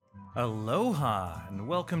Aloha, and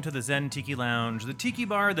welcome to the Zen Tiki Lounge, the tiki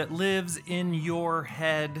bar that lives in your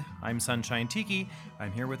head. I'm Sunshine Tiki.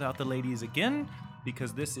 I'm here without the ladies again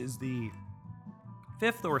because this is the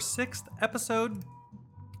 5th or 6th episode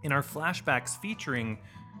in our flashbacks featuring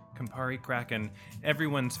Campari Kraken,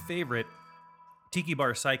 everyone's favorite tiki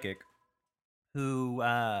bar psychic, who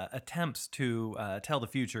attempts to tell the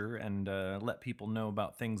future and let people know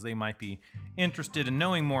about things they might be interested in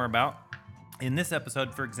knowing more about. In this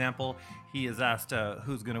episode, for example, he is asked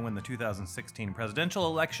who's going to win the 2016 presidential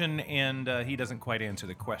election, and he doesn't quite answer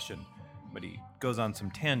the question, but he goes on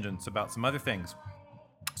some tangents about some other things.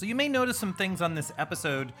 So you may notice some things on this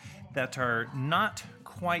episode that are not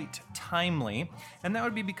quite timely, and that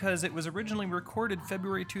would be because it was originally recorded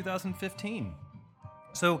February 2015.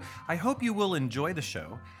 So I hope you will enjoy the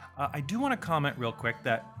show. I do want to comment real quick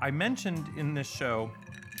that I mentioned in this show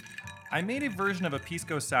I made a version of a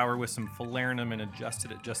pisco sour with some falernum and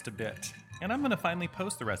adjusted it just a bit, and I'm going to finally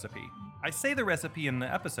post the recipe. I say the recipe in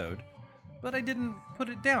the episode, but I didn't put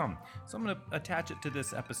it down, so I'm going to attach it to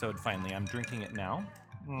this episode finally. I'm drinking it now.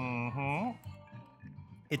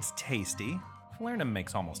 It's tasty. Falernum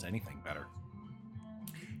makes almost anything better.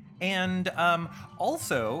 And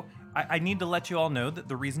also, I need to let you all know that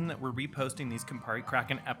the reason that we're reposting these Campari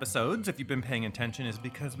Kraken episodes, if you've been paying attention, is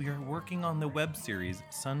because we are working on the web series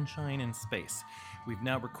Sunshine in Space. We've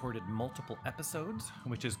now recorded multiple episodes,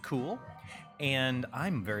 which is cool, and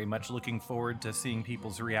I'm very much looking forward to seeing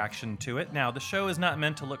people's reaction to it. Now, the show is not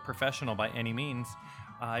meant to look professional by any means.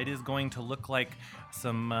 It is going to look like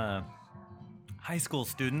some high school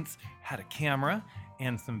students had a camera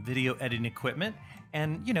and some video editing equipment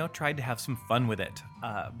and, tried to have some fun with it.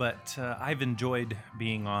 But I've enjoyed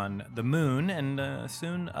being on the moon, and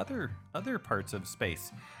soon other parts of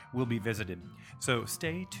space will be visited. So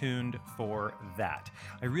stay tuned for that.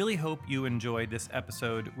 I really hope you enjoyed this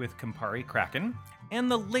episode with Campari Kraken, and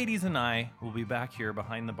the ladies and I will be back here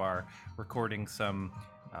behind the bar recording some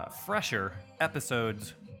fresher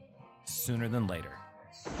episodes sooner than later.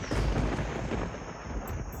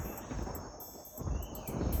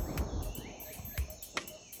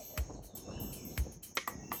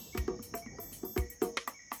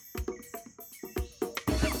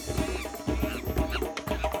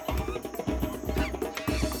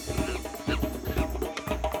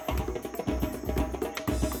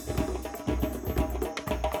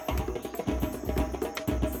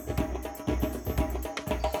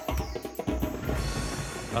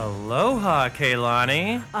 Aloha,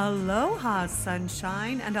 Kaylani. Aloha,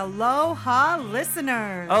 Sunshine, and aloha,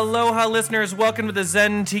 listeners. Aloha, listeners. Welcome to the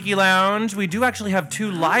Zen Tiki Lounge. We do actually have 2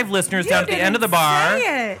 live listeners down at the end of the bar.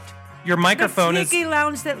 Say it. Your microphone the tiki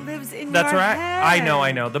lounge that lives in That's your right. head.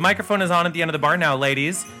 I know. The microphone is on at the end of the bar now,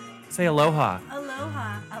 ladies. Say aloha.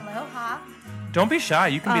 Aloha. Aloha. Don't be shy.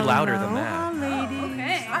 You can be louder than that. Aloha, ladies.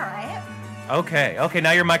 Okay. All right. Okay,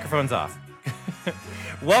 now your microphone's off.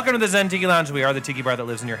 Welcome to the Zen Tiki Lounge. We are the tiki bar that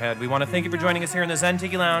lives in your head. We want to thank you for joining us here in the Zen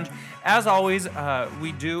Tiki Lounge. As always,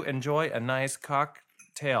 we do enjoy a nice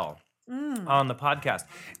cocktail on the podcast.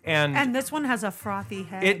 And this one has a frothy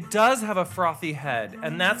head. It does have a frothy head,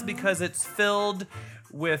 and that's because it's filled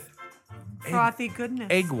with frothy goodness.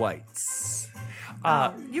 egg whites.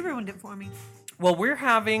 You ruined it for me. Well, we're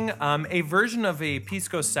having a version of a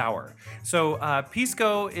pisco sour. So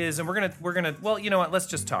pisco is, and we're gonna. Well, you know what? Let's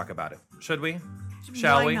just talk about it. Should we?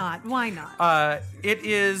 Shall we? Why not? It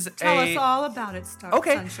is Tell us all about it,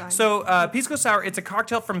 Sunshine. So pisco sour. It's a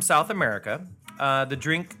cocktail from South America. The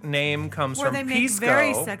drink name comes Where from they make pisco,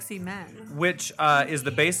 very sexy men. which is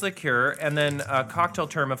the base liqueur, and then a cocktail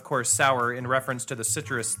term, of course, sour, in reference to the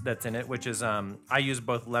citrus that's in it, which is I use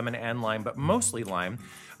both lemon and lime, but mostly lime.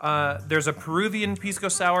 There's a Peruvian pisco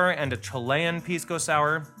sour and a Chilean pisco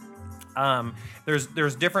sour.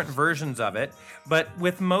 There's different versions of it, but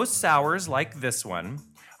with most sours like this one,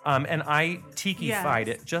 and I tiki-fied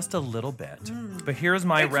it just a little bit. But here's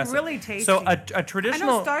my It's recipe. really tasty. So a I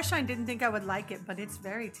traditional. know Starshine didn't think I would like it, but it's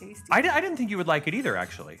very tasty. I didn't think you would like it either,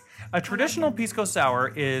 actually. A traditional pisco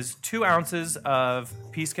sour is 2 ounces of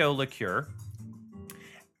pisco liqueur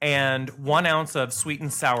and 1 ounce of sweet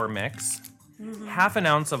and sour mix, half an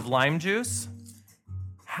ounce of lime juice,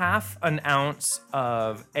 half an ounce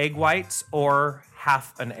of egg whites, or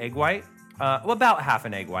half an egg white, about half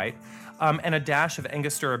an egg white, and a dash of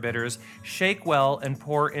Angostura bitters. Shake well and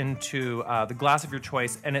pour into the glass of your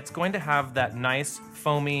choice, and it's going to have that nice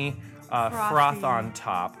foamy froth on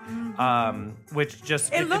top, which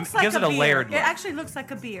just It looks like gives it a beer. layered It look. actually looks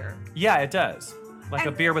like a beer. Yeah, it does. Like a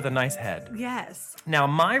And- beer with a nice head. Yes. Now,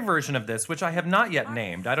 my version of this, which I have not yet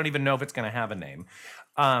named, I don't even know if it's going to have a name,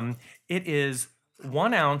 it is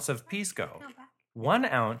 1 ounce of pisco, 1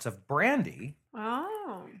 ounce of brandy,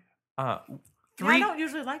 Oh. uh, Yeah, I don't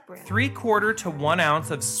usually like brandy. 3/4 to 1 ounce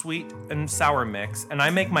of sweet and sour mix, and I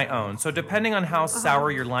make my own. So depending on how sour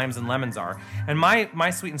your limes and lemons are, and my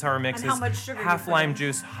sweet and sour mix And how is much sugar you half put lime in.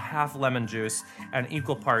 juice, half lemon juice, and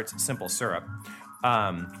equal parts simple syrup.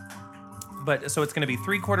 But so it's going to be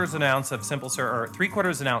 3/4 an ounce of simple syrup, or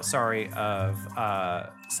 3/4 an ounce, of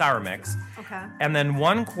sour mix, Okay. and then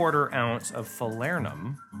 1/4 ounce of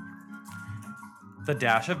falernum, the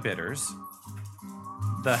dash of bitters,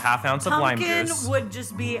 the half ounce of lime Pumpkin juice. would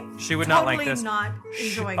just be She would not like totally this. not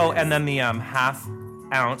enjoying Oh, this. and then the half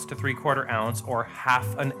ounce to 3/4 ounce or half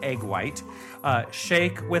an egg white.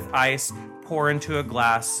 Shake with ice, pour into a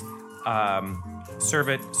glass, serve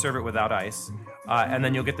it without ice. And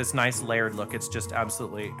then you'll get this nice layered look. It's just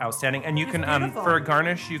absolutely outstanding. And you It's can, beautiful. for a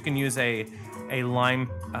garnish, you can use a lime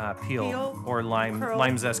peel Peel, or curl.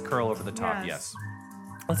 lime zest curl over the top. Yes. Yes.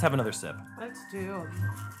 Let's have another sip. Let's do.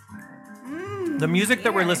 The music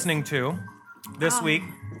that we're cheers. listening to this week.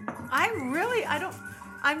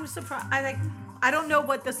 I'm surprised. I don't know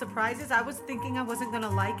what the surprise is. I was thinking I wasn't going to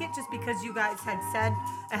like it just because you guys had said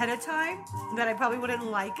ahead of time that I probably wouldn't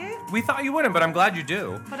like it. We thought you wouldn't, but I'm glad you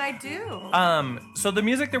do. But I do. So the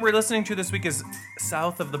music that we're listening to this week is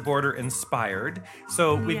south of the border inspired.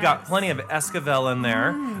 So we've got Yes. plenty of Esquivel in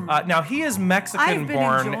there. Now he is Mexican I've been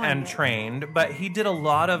born enjoying and it. trained, but he did a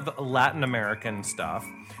lot of Latin American stuff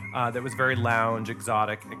that was very lounge,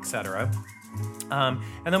 exotic, etc. And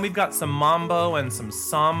then we've got some mambo and some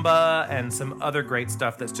samba and some other great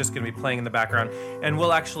stuff that's just going to be playing in the background. And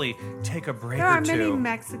we'll actually take a break there or are many two.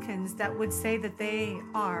 Mexicans that would say that they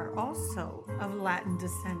are also of Latin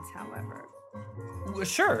descent, however.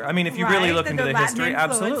 Sure. I mean, if you really look That into they're the Latin history,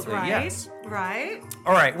 influence, absolutely. right? Yes. Right?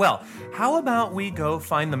 All right, well, how about we go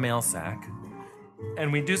find the mail sack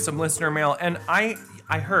and we do some listener mail? And I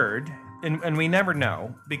heard, and we never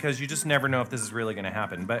know because you just never know if this is really going to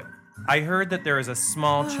happen, but I heard that there is a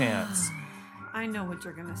small chance I know what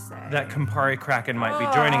you're going to say. that Campari Kraken might be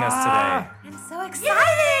joining us today. I'm so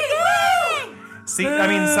excited! See, I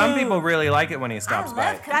mean, some people really like it when he stops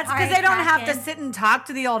by. That's because they don't have to sit and talk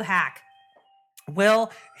to the old hack.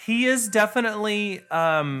 Well, he is definitely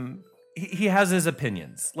he has his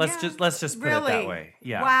opinions. Let's Yeah. just put it that way.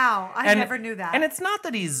 Yeah. Wow, I never knew that. And it's not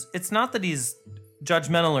that he's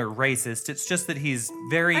judgmental or racist. It's just that he's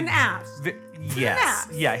very An ass. Yes. ass.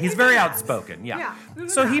 Yeah, he's He's very an ass. outspoken. Yeah. Yeah, he's an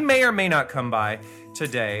So he ass. may or may not come by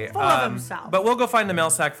today. Full of himself. But we'll go find the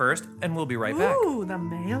mail sack first and we'll be right back. Ooh, the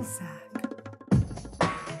mail sack.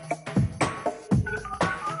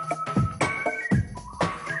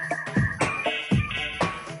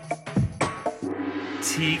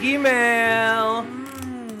 Tiki mail.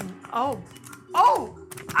 Oh,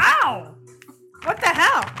 ow! What the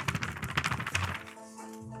hell?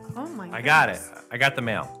 Oh my god. I got it. I got the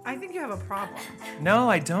mail. I think you have a problem. No,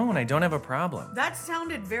 I don't. I don't have a problem. That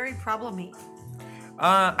sounded very problemy.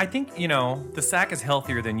 I think, the sack is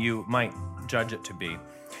healthier than you might judge it to be.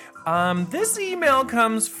 This email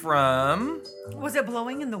comes from... Was it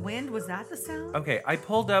blowing in the wind? Was that the sound? Okay, I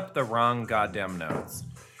pulled up the wrong goddamn notes.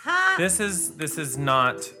 Huh? This is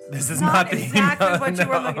not not the exactly email. what you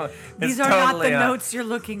were No, looking. it's These are not totally the notes you're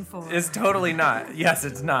looking for. It's totally not. Yes,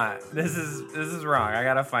 it's not. This is wrong. I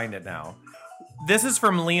gotta find it now. This is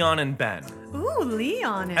from Leon and Ben. Ooh,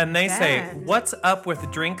 Leon And they say, Ben. what's up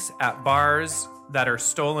with drinks at bars that are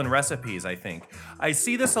stolen recipes, I think. I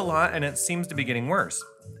see this a lot and it seems to be getting worse.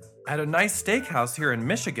 At a nice steakhouse here in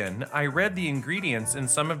Michigan, I read the ingredients in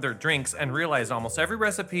some of their drinks and realized almost every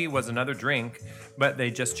recipe was another drink, but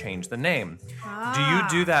they just changed the name. Do you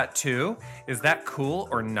do that too? Is that cool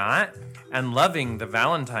or not? And loving the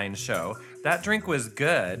Valentine's show, that drink was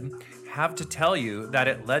good. Have to tell you that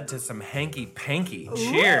it led to some hanky-panky.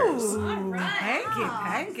 Cheers. Ooh,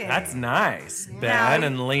 hanky. That's nice, Ben Now,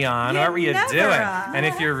 and Leon. you What were you never, doing? And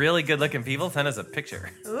if you're really good-looking people, send us a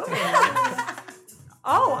picture. Ooh.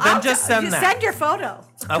 Oh, Then just send that. Send your photo.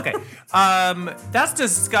 Okay. That's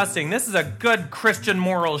disgusting. This is a good Christian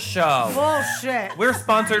moral show. Bullshit. We're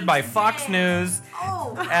sponsored by Fox News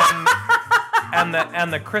Oh,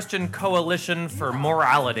 and the Christian Coalition for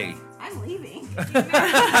Morality. I'm leaving.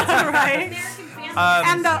 right? American Family.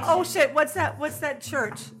 And what's that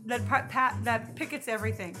church that pickets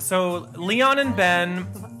everything? So Leon and Ben,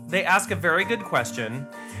 they ask a very good question,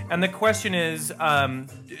 and the question is,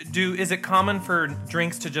 is it common for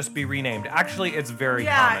drinks to just be renamed? Actually, it's very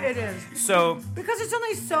common. Yeah, it is. So Because there's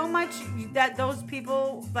only so much that those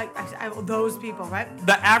people, those people, right?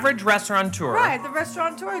 the average restaurateur Right, the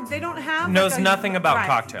restaurateur, they don't have... knows like a- nothing about right.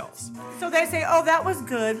 cocktails. So they say, oh, that was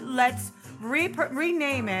good, let's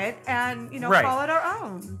rename it and Right. call it our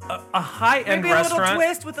own. A high-end Maybe a little restaurant.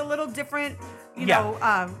 twist with a little different,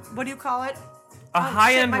 what do you call it? A Oh, shit,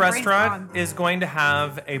 high-end my brain's restaurant gone. is going to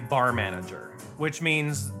have a bar manager, which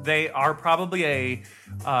means they are probably a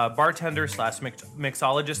bartender /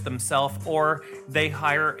 mixologist themselves, or they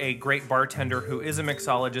hire a great bartender who is a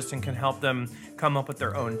mixologist and can help them come up with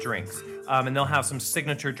their own drinks. And they'll have some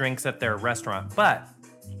signature drinks at their restaurant. But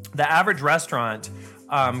the average restaurant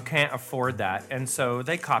can't afford that, and so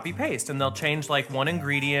they copy paste, and they'll change like one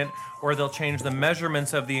ingredient, or they'll change the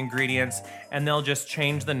measurements of the ingredients, and they'll just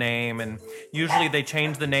change the name, and usually they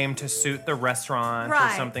change the name to suit the restaurant or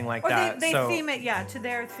something like that. They so theme it, to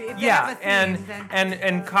their theme. If they yeah, have a theme,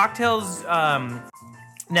 and cocktails.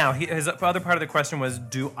 Now, his other part of the question was,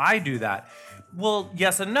 do I do that? Well,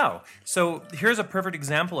 yes and no. So here's a perfect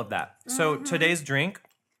example of that. So today's drink,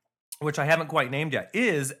 which I haven't quite named yet,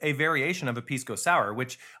 is a variation of a pisco sour,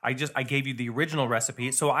 which I gave you the original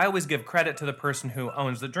recipe. So I always give credit to the person who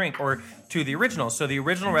owns the drink, or to the original. So the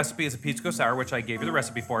original recipe is a pisco sour, which I gave you the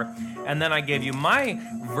recipe for. And then I gave you my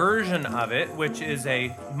version of it, which is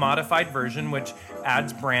a modified version, which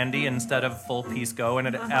adds brandy instead of full pisco. And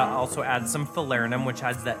it also adds some falernum, which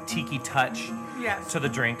adds that tiki touch Yes. to the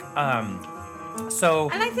drink.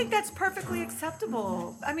 And I think that's perfectly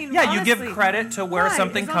acceptable. I mean, Yeah, you honestly, give credit to where right,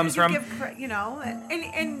 something as long comes as you from. give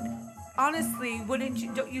and honestly,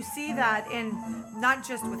 don't you see that in not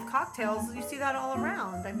just with cocktails? You see that all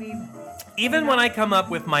around. I mean, Even when I come up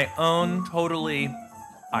with my own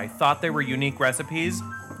I thought they were unique recipes,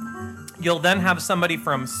 you'll then have somebody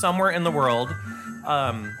from somewhere in the world,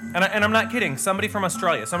 and I'm not kidding, somebody from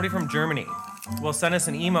Australia, somebody from Germany will send us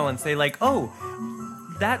an email and say like, oh,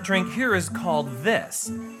 that drink here is called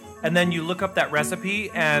this. And then you look up that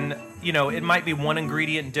recipe, and it might be one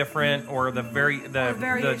ingredient different, or the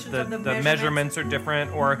variations of the measurements are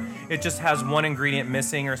different, or it just has one ingredient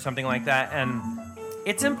missing or something like that. And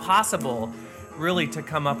it's impossible really to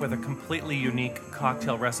come up with a completely unique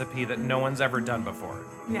cocktail recipe that no one's ever done before.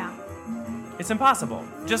 yeah. It's impossible.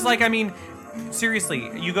 Just like,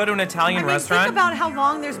 seriously, you go to an Italian restaurant. Think about how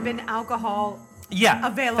long there's been alcohol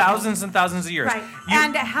available. Thousands and thousands of years. Right.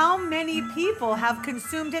 And how many people have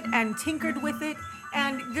consumed it and tinkered with it.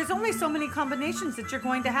 And there's only so many combinations that you're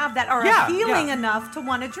going to have that are appealing enough to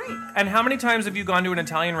want to drink. And how many times have you gone to an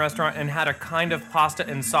Italian restaurant and had a kind of pasta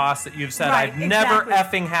and sauce that you've said, Right, I've never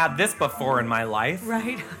exactly. effing had this before in my life?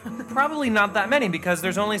 Right. Probably not that many, because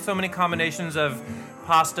there's only so many combinations of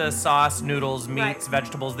pasta, sauce, noodles, meats, Right.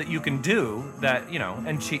 vegetables that you can do that,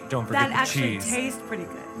 and don't forget That the actually cheese. tastes pretty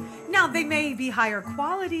good. Now, they may be higher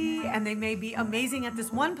quality and they may be amazing at this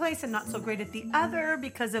one place and not so great at the other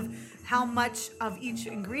because of how much of each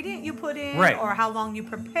ingredient you put in, Right. or how long you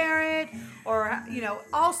prepare it, or,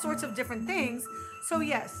 all sorts of different things. So,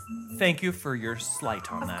 yes, Thank you for your slight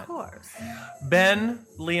on that. of course. Ben,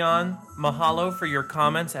 Leon, mahalo for your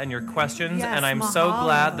comments and your questions, Yes, and I'm so mahalo.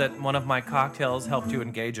 glad that one of my cocktails helped you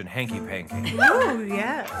engage in hanky-panky. Ooh,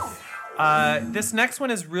 yes. This next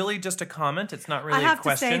one is really just a comment. It's not really I have a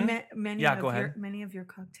question. to say, many Yeah, of go ahead. many of your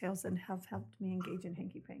cocktails and have helped me engage in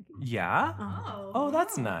hanky panky. Yeah? Uh-huh. Oh,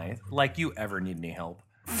 that's nice. Like you ever need any help.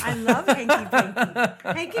 I love hanky panky.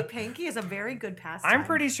 Hanky panky is a very good pastime. I'm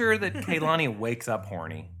pretty sure that Kaylani wakes up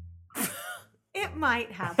horny. It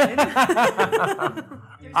might happen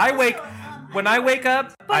When I wake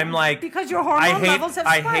up, I'm like, because your hormone levels have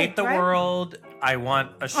I spiked, hate the right? world. I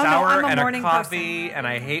want a no, shower I'm a and a morning coffee, and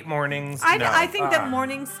I hate mornings. No, I think that uh-uh.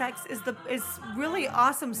 morning sex is really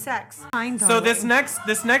awesome sex. So this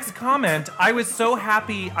next comment, I was so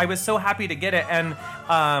happy to get it, and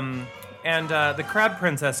the crab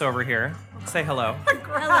princess over here, say hello.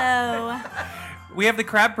 Hello. We have the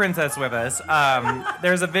crab princess with us.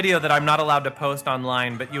 There's a video that I'm not allowed to post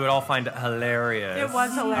online, but you would all find it hilarious. It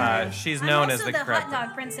was hilarious. She's I'm known also as the the crab. hot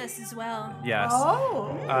dog princess as well. Yes.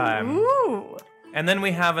 Oh. Ooh. And then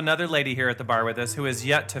we have another lady here at the bar with us who has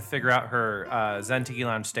yet to figure out her Zen Tiki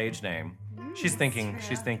Lounge stage name. She's thinking.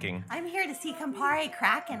 I'm here to see Campari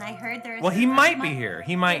Kraken. I heard there's. Well, he might be here.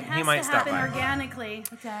 He might It stop happen by. organically.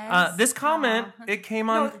 It does. This comment, it came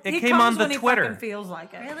on He the comes when he Twitter. fucking feels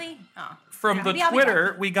like it. Really? Oh. From the Maybe I'll be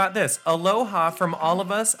Twitter, we got this. Aloha from all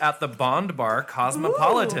of us at the Bond Bar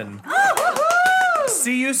Cosmopolitan.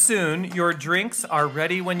 See you soon. Your drinks are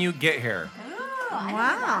ready when you get here.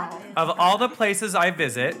 Wow. Of all the places I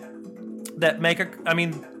visit that make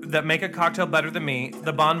a cocktail better than me,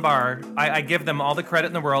 the Bond Bar, I give them all the credit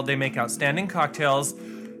in the world. They make outstanding cocktails,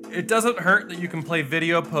 It doesn't hurt that you can play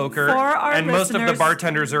video poker, For our and most of the listeners,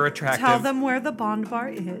 bartenders are attractive. Tell them where the Bond Bar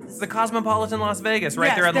is. The Cosmopolitan Las Vegas, right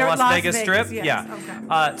Yes, there on the they're Las Las Vegas Vegas, Strip. yes, Yeah.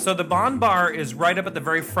 okay. So the Bond Bar is right up at the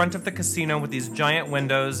very front of the casino with these giant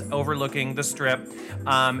windows overlooking the Strip.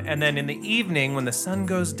 And then in the evening, when the sun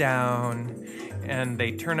goes down and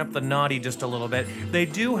they turn up the naughty just a little bit, they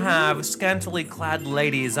do have scantily clad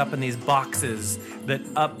ladies up in these boxes that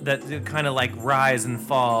kind of like rise and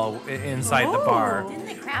fall inside the bar. Didn't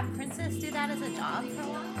the Crab Princess do that as a job for a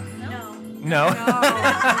while? No.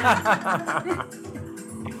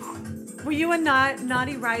 Were you a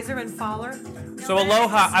naughty riser and faller? So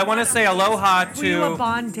aloha. I want to say aloha Were you a to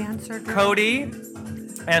Bond dancer girl? Cody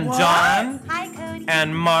and What? John Hi, Cody.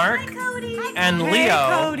 and Mark Hi, Cody. and Hey, Leo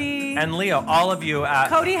Cody. and Leo. All of you at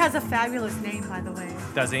Cody has a fabulous name, by the way.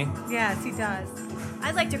 does he? Yes, he does.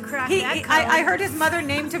 I'd like to crack that code. I heard his mother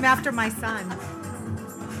named him after my son.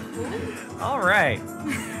 All right.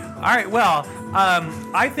 All right. Well,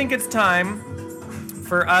 I think it's time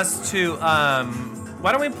for us to.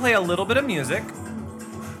 Why don't we play a little bit of music?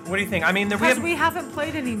 What do you think? I mean, Because we haven't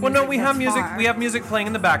played any music. Well, no, we have thus music. far. We have music playing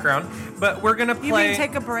in the background, but we're gonna You play. mean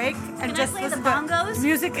take a break and I just play the listen to bongos?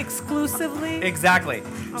 music exclusively? Exactly.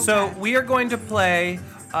 So Okay. we are going to play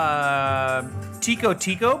Tico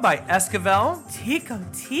Tico by Esquivel, Tico.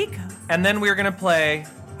 and then we're gonna play.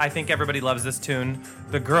 I think everybody loves this tune,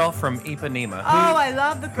 "The Girl from Ipanema." Oh, I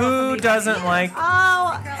love the girl Who from doesn't Ipanema. like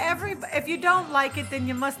Oh, if you don't like it, then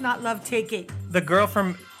you must not love Tiki. "The Girl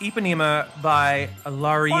from Ipanema" by Or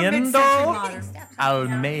mid-century Lariendo modern.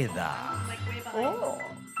 Almeida. Oh.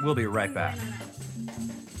 We'll be right back.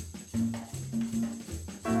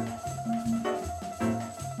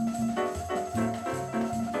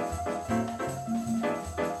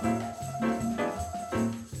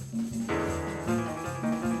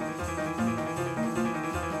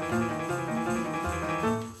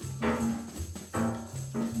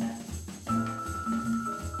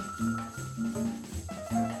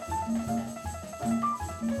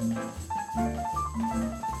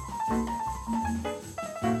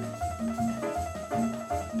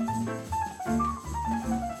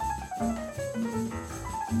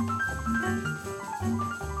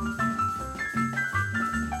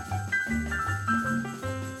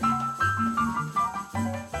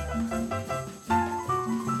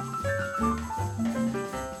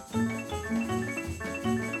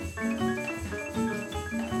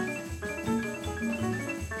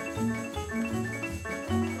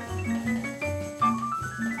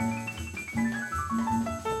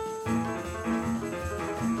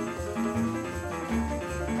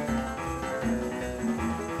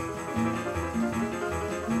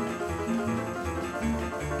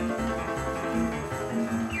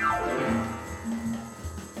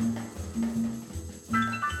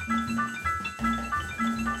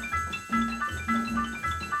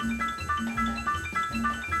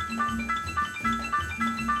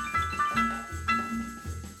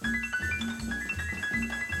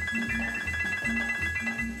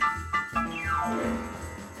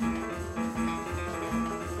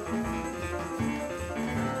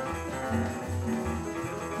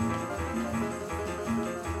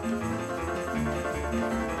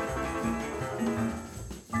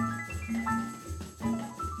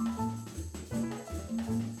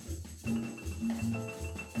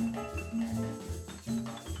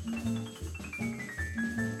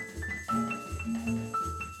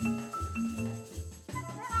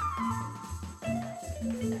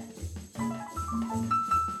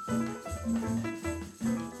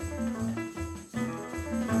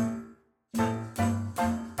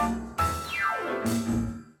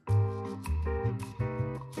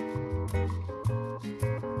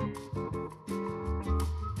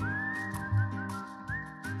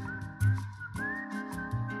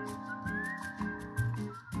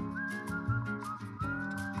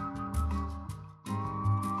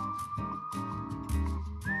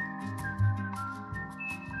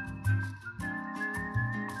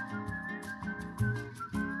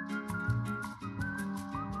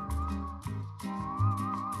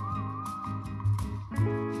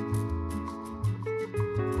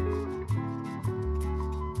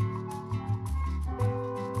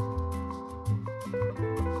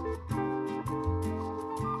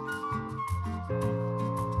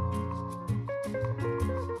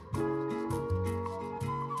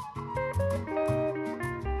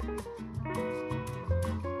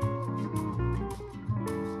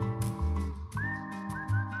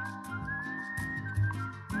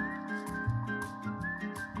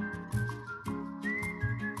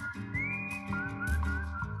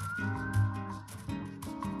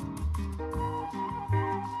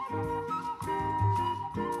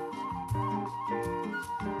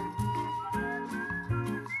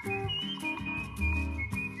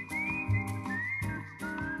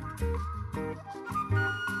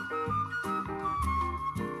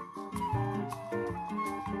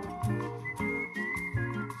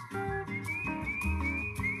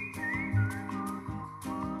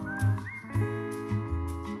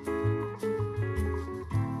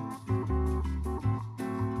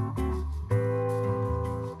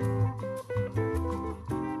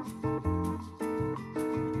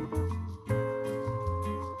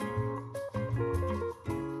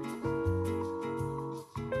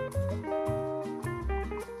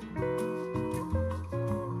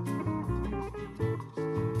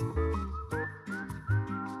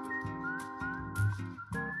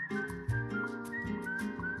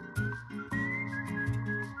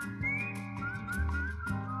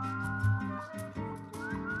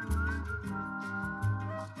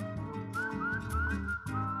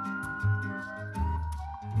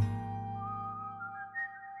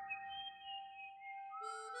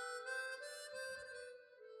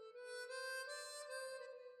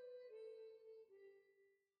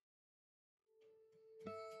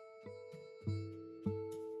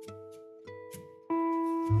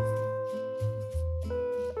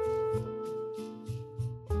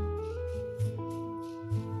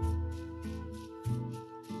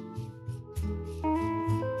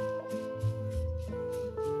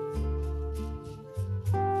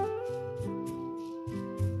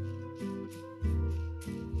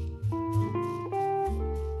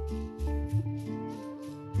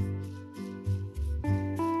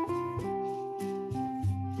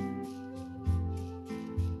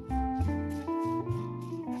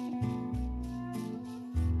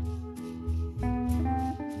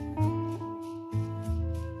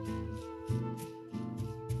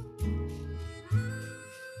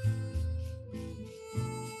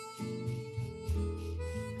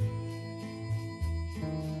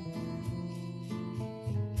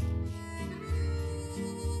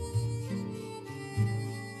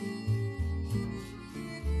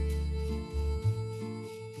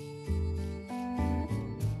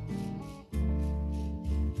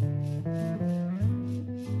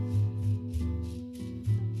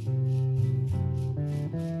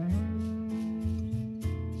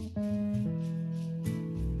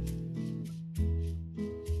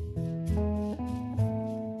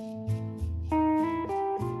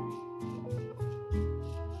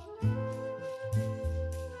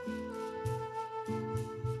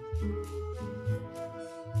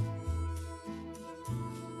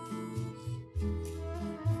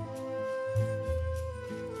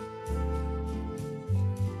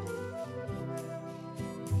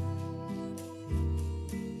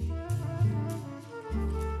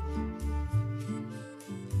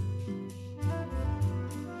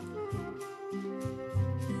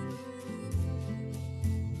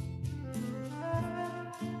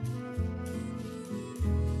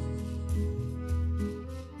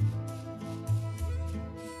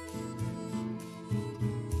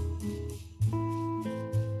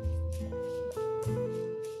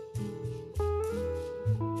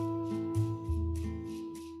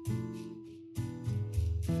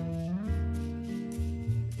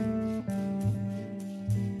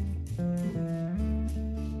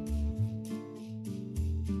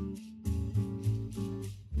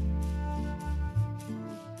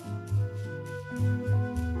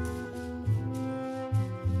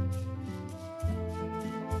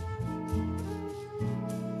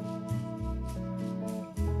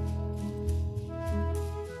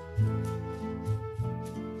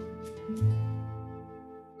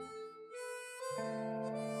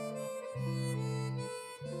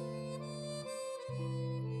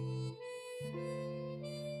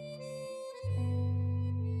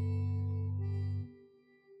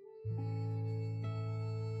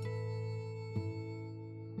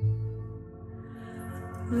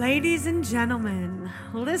 Ladies and gentlemen,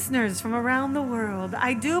 listeners from around the world,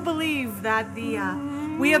 I do believe that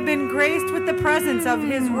we have been graced with the presence of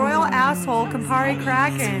his royal asshole, Campari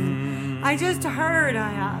Kraken. I just heard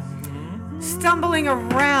stumbling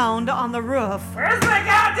around on the roof. Where's my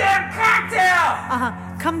goddamn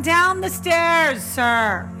cocktail? Come down the stairs,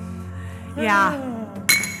 sir. Yeah.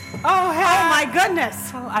 Oh, hey. Oh my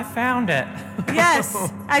goodness. Oh, I found it. Yes,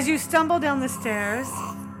 as you stumble down the stairs.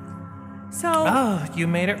 So, Oh, you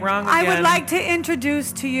made it wrong again. I would like to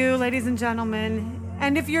introduce to you, ladies and gentlemen,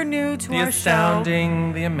 and if you're new to the our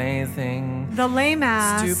astounding, the amazing, show, the lame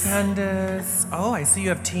ass, stupendous. Oh, I see you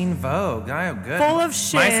have Teen Vogue. Oh, good. Full of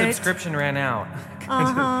My shit. subscription ran out.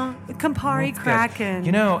 Campari That's good. Kraken.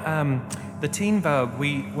 You know, the Teen Vogue.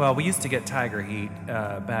 We used to get Tiger Heat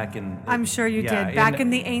back in. I'm sure you did back in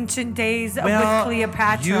the ancient days with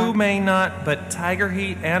Cleopatra. You may not, but Tiger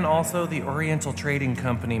Heat and also the Oriental Trading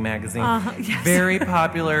Company magazine, yes. very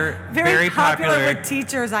popular, very popular with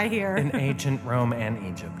teachers, I hear. in ancient Rome and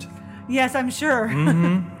Egypt. Yes, I'm sure.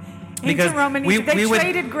 Because Ancient Rome and we- Egypt, they we would-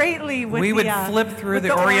 traded greatly with We would the, flip through with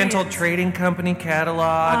the Oriental Orient. Trading Company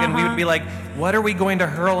catalog, and we would be like, "What are we going to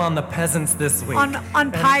hurl on the peasants this week?"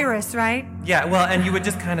 on Pyrus, right? Yeah, well, and you would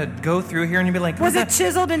just kind of go through here, and you'd be like, Was "What's it that?"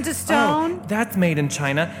 chiseled into stone? Oh, that's made in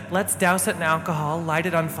China. Let's douse it in alcohol, light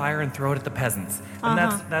it on fire, and throw it at the peasants. And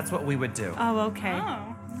that's what we would do. Oh, okay.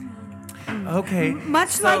 Okay. Much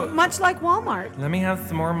so like Walmart. let me have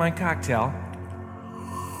some more of my cocktail.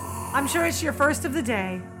 I'm sure it's your first of the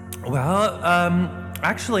day. Well,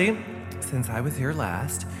 actually, since I was here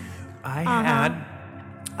last, I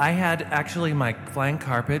had actually my flying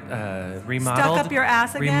carpet remodeled. Stuck up your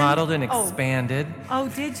ass again? Remodeled and Oh. expanded. Oh,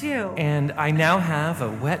 did you? And I now have a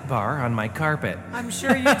wet bar on my carpet. I'm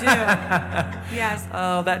sure you do. Yes.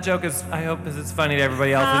 Oh, that joke I hope is as funny to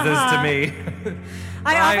everybody else as it is to me.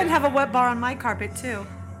 I Well, often have a wet bar on my carpet too.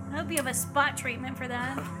 I hope you have a spot treatment for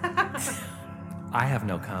that. I have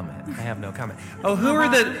no comment. Oh, who are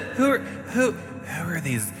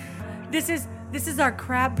these? This is our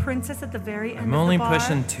crab princess at the very end. I'm of only the bar.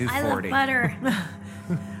 pushing I love 240. butter.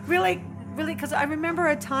 Really, because I remember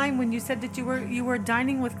a time when you said that you were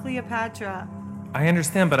dining with Cleopatra. I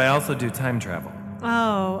understand, but I also do time travel.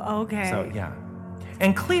 Oh, okay. So yeah,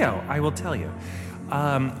 and Cleo, I will tell you,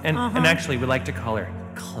 and actually we like to call her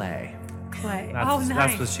Clay. Clay. That's, Nice.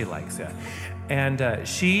 That's what she likes, yeah. And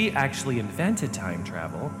she actually invented time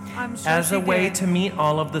travel I'm sure as she a way did. to meet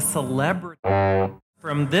all of the celebrities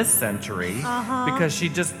from this century because she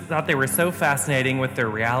just thought they were so fascinating with their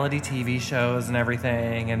reality TV shows and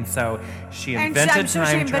everything, and so she And invented I'm sure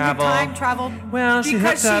she time invented travel. time travel. Well, she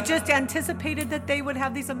because hooked up. she just anticipated that they would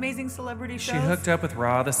have these amazing celebrity shows. She hooked up with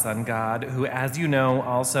Ra, the sun god, who, as you know,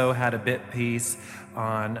 also had a bit piece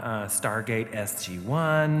on Stargate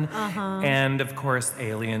SG-1, and of course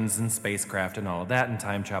aliens and spacecraft and all of that, and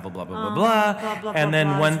time travel, blah blah blah blah. blah, blah, And blah, then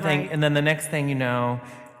blah, one that's thing, right. and then the next thing you know,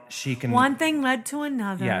 she can. One thing led to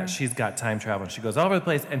another. Yeah, she's got time travel. And she goes all over the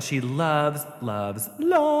place, and she loves the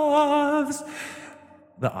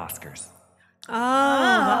Oscars. Oh,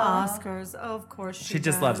 the Oscars. Of course She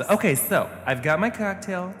just loves it. Okay, so I've got my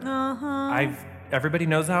cocktail. Everybody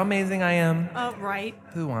knows how amazing I am. Oh, right.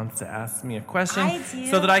 Who wants to ask me a question I do.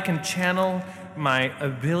 so that I can channel my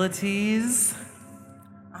abilities?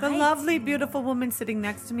 The lovely, beautiful woman sitting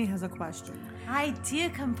next to me has a question. I do,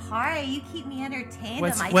 Campari. You keep me entertained.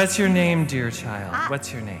 on my What's your cruise. name, dear child?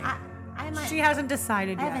 What's your name? I'm a, She hasn't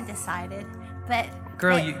decided I yet. haven't decided, but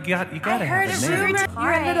Girl, but you gotta heard have a a name. rumor.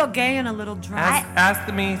 You're a little gay and a little drunk.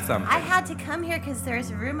 Ask me something. I had to come here because there's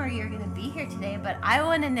a rumor you're going to be here today, but I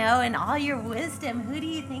want to know, in all your wisdom, who do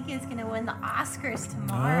you think is going to win the Oscars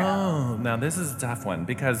tomorrow? Oh, now this is a tough one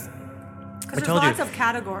because I There's told you. lots of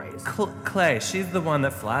categories. Clay, she's the one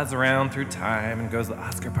that flies around through time and goes to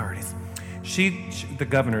Oscar parties. She the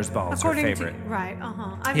governor's ball is her According favorite. to right,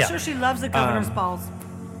 I'm Yeah. sure she loves the governor's balls.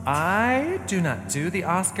 I do not do the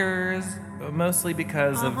Oscars, mostly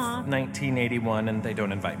because of 1981, and they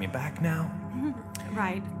don't invite me back now.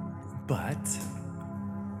 Right. But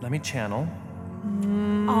let me channel.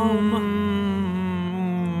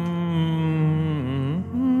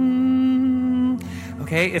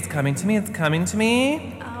 Okay, it's coming to me. It's coming to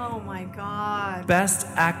me. Oh my God. Best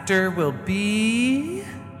actor will be.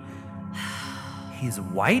 He's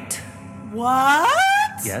white. What?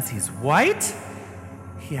 Yes, he's white.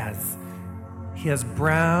 He has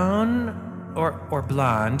brown or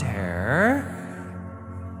blonde hair.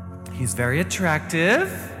 He's very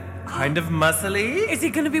attractive, kind of muscly. Is he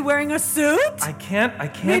going to be wearing a suit? I can't.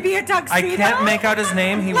 Maybe a I tuxedo? can't make out his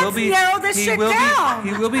name. He will Let's be. narrow this he shit will down. Be,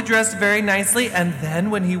 he will be dressed very nicely, and then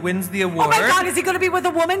when he wins the award. Oh my God, is he going to be with a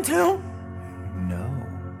woman too? No.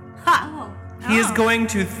 He is going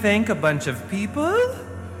to thank a bunch of people.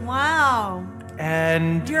 Wow.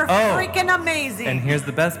 And You're freaking amazing. And here's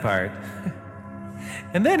the best part.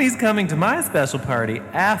 And then he's coming to my special party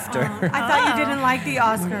after. I thought you didn't like the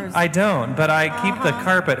Oscars. I don't, but I keep the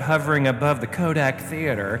carpet hovering above the Kodak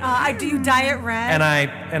Theater. Do you dye it red?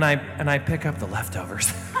 And I pick up the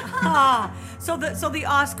leftovers. So the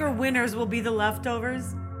Oscar winners will be the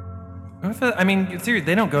leftovers. I mean, seriously,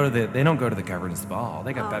 they don't go to the governance ball.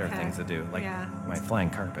 They got better okay. things to do, like Yeah. my flying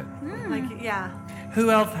carpet. Like, yeah.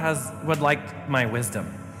 Who else would like my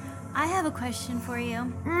wisdom? I have a question for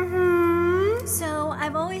you. Mm-hmm. So,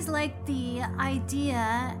 I've always liked the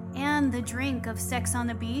idea and the drink of sex on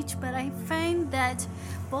the beach, but I find that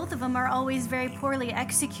both of them are always very poorly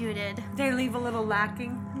executed. They leave a little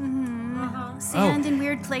lacking. Sand in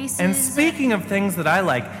weird places. And speaking of things that I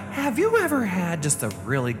like, have you ever had just a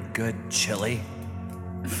really good chili?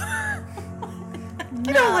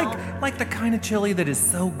 You know, like the kind of chili that is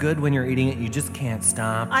so good when you're eating it, you just can't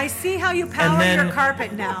stop. I see how you power then- your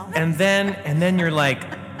carpet now. And then you're like,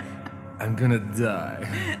 I'm gonna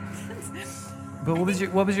die. But what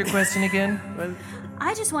was your question again?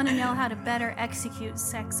 I just want to know how to better execute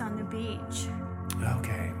sex on the beach.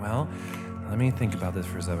 Okay, well, let me think about this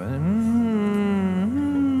for a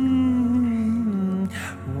second.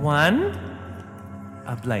 One,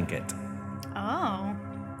 a blanket. Oh.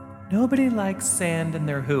 Nobody likes sand in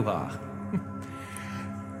their hoo-ha.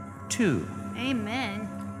 Two, Amen.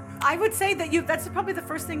 I would say that's probably the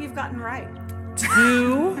first thing you've gotten right.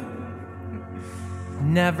 Two,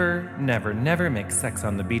 never make sex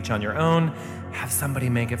on the beach on your own. Have somebody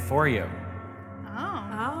make it for you. Oh.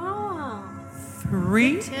 Oh.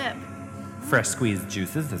 Three, Tip. fresh squeezed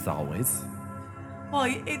juices as always. Well,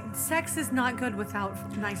 sex is not good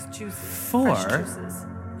without nice juices. Four, Fresh juices.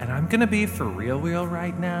 and I'm gonna be for real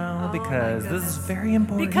right now Oh, because my this is goodness. very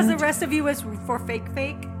important. Because the rest of you is for fake.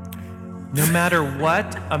 No matter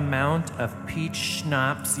what amount of peach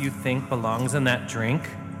schnapps you think belongs in that drink,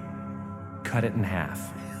 cut it in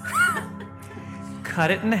half. Cut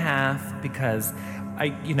it in half because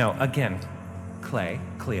again,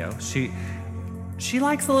 Cleo, she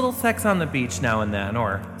likes a little sex on the beach now and then,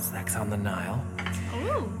 or sex on the Nile.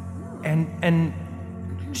 Ooh. And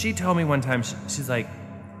she told me one time, she's like,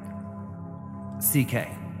 CK,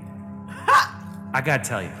 I gotta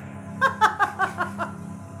tell you,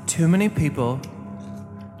 too many people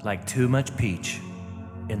like too much peach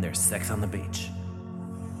in their sex on the beach.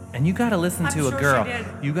 And you gotta listen I'm to sure a girl. she did.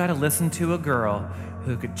 You gotta listen to a girl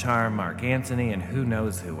who could charm Mark Antony and who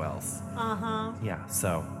knows who else. Uh-huh. Yeah,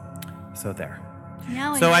 so there.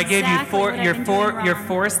 Now So know I gave exactly you what I've been doing your wrong.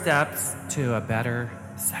 4 steps to a better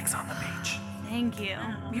sex on the beach. Thank you.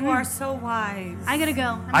 You are so wise. I gotta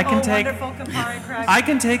go. I can take wonderful Campari crack. I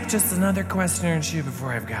can take just another question or two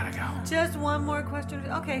before I've gotta go. Just one more question.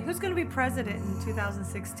 Okay, who's going to be president in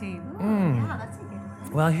 2016? Yeah, that's a good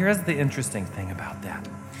one. Well, here's the interesting thing about that.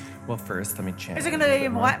 Well, first, let me check. Is it going to be a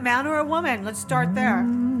man or a woman? Let's start there.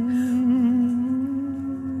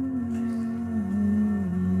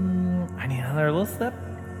 I need another little sip.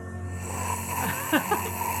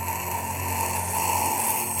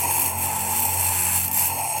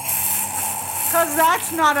 Because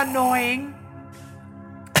that's not annoying.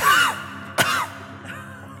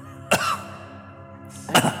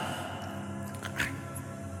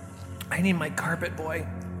 I need my carpet boy.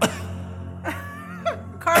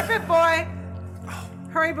 Carpet boy.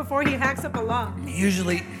 Hurry before he hacks up a lung. He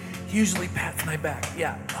usually pats my back.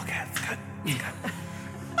 Yeah. Okay, that's good.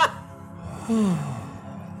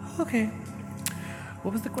 Okay.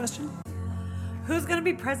 What was the question? Who's going to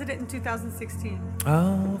be president in 2016?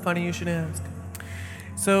 Oh, funny you should ask.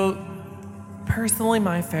 So, personally,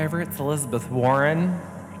 my favorite's Elizabeth Warren.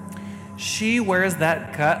 She wears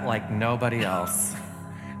that cut like nobody else.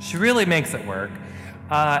 She really makes it work.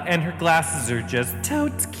 And her glasses are just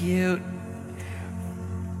totes cute.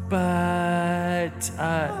 But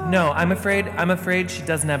no, I'm afraid she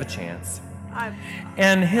doesn't have a chance.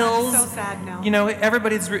 And Hills, so sad now.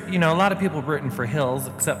 Everybody's, a lot of people rooting for Hills,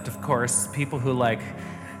 except of course people who like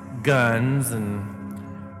guns and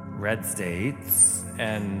red states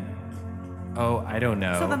and I don't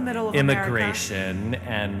know, So the middle of immigration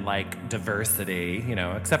and like diversity,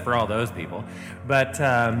 except for all those people. But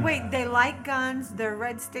Wait, they like guns, they're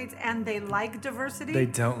red states, and they like diversity? they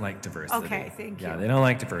don't like diversity. Okay, thank Yeah, you. they don't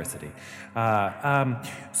like diversity.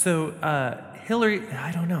 So Hillary,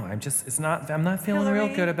 I don't know. I'm not feeling real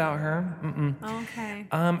Hillary? good about her. Mm-mm. Okay.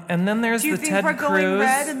 And then there's Do you the think Ted we're Cruz. going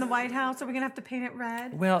red in the White House? Are we going to have to paint it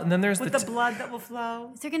red? Well, and then there's With the blood that will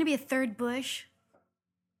flow? Is there gonna be a third Bush?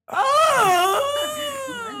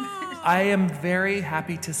 I am very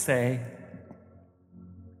happy to say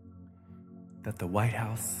that the White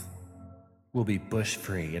House will be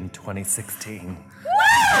Bush-free in 2016.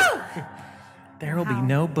 There will be Wow.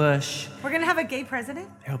 no Bush. We're gonna have a gay president?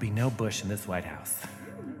 There will be no Bush in this White House.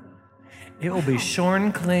 It will be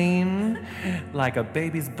shorn clean like a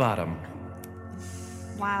baby's bottom.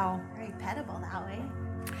 Wow. Very pettable that way.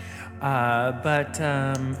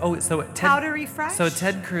 So Ted, Powdery fresh? So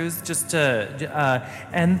Ted Cruz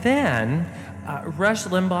and then Rush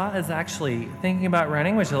Limbaugh is actually thinking about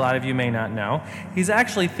running, which a lot of you may not know. He's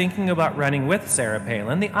actually thinking about running with Sarah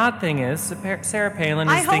Palin. The odd thing is, Sarah Palin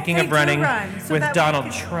I is hope thinking they of do running run, so with that we Donald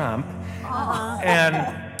can- Trump. And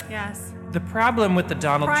Yes. the problem with the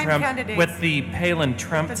Donald Prime Trump, candidates. with the Palin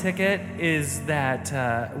Trump ticket, is that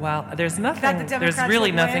there's nothing. That the There's Democrats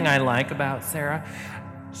really would nothing win? I like about Sarah.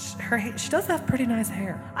 She does have pretty nice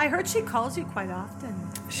hair. I heard she calls you quite often.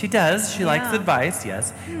 She does. She likes Yeah. advice.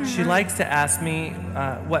 Yes. She likes to ask me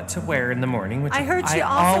what to wear in the morning, which I heard she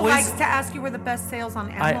also likes to ask you where the best sales on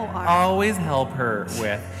ammo I are. always help her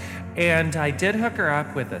with. And I did hook her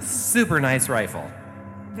up with a super nice rifle.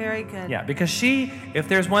 Very good. Yeah, because if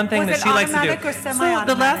there's one thing Was that it she likes to do. automatic or So the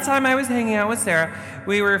semi-automatic? last time I was hanging out with Sarah,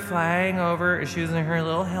 we were flying over, she was in her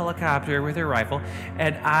little helicopter with her rifle,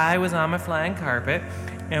 and I was on my flying carpet,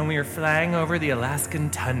 and we were flying over the Alaskan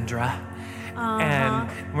tundra. And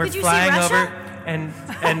we're Did you see flying Russia? over,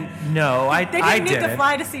 and no, I They I didn't need to didn't.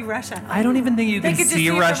 fly to see Russia. I don't even think you They can could just see see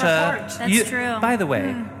it from a Russia. porch. That's true. By the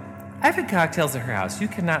way, I've had cocktails at her house. You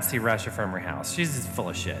cannot see Russia from her house. She's just full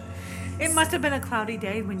of shit. It must have been a cloudy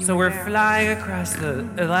day when you So were we're there. flying across the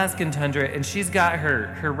Alaskan tundra, and she's got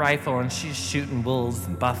her rifle, and she's shooting wolves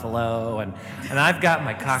and buffalo, and I've got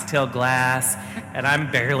my cocktail glass, and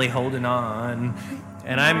I'm barely holding on,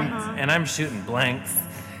 and I'm shooting blanks,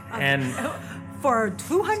 and For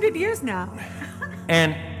 200 years now.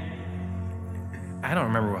 and I don't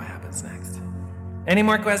remember what happens next. Any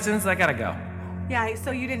more questions? I gotta go. Yeah,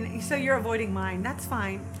 so you're avoiding mine. That's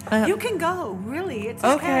fine. Uh, You can go, really. It's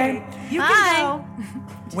Okay. okay. You Bye. can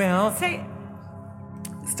Well, go. Say,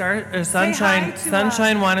 Sunshine. to,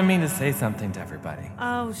 Sunshine wanted me to say something to everybody.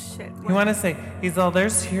 oh shit. You want to say,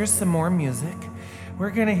 here's some more music. We're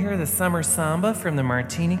gonna hear the Summer Samba from the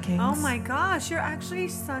Martini Kings. Oh my gosh, you're actually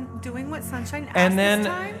doing what Sunshine asked And this then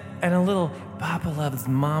time? and a little Papa Loves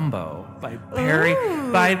Mambo by Perry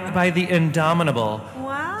Ooh. by the indomitable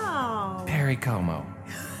Wow. Perry Como.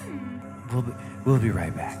 We'll be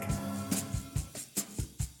right back.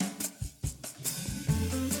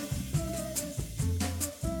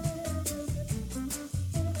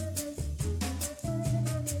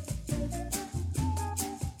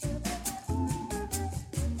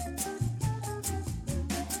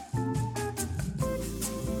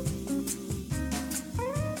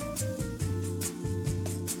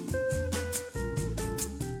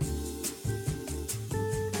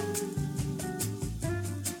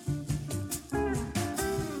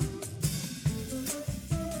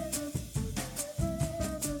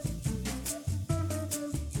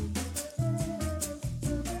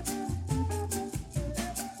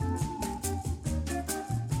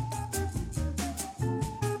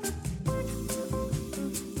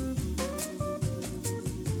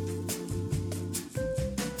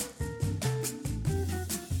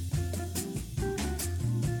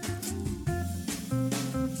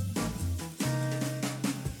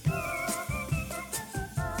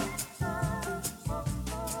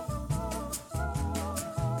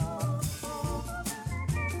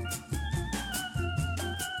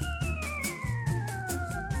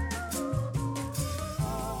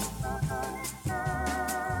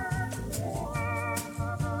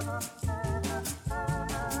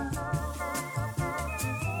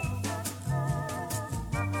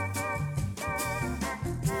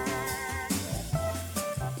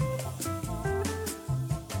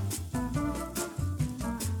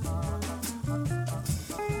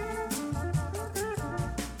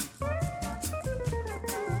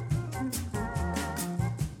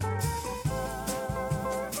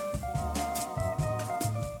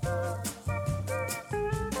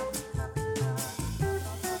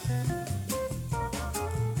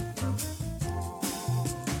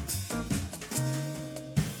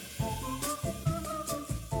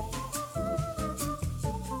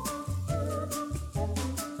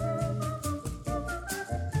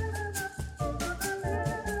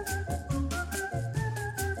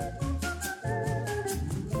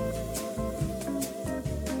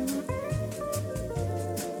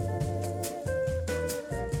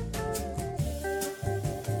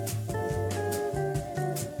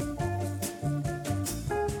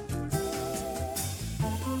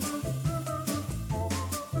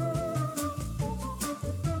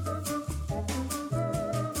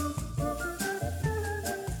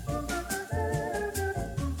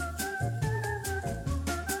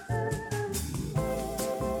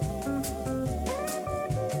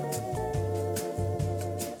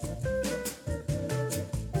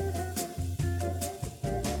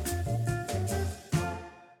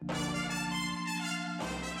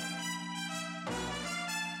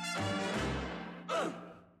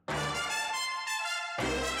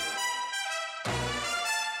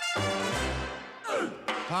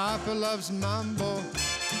 Papa loves mambo.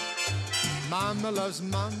 Mama loves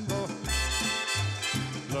mambo.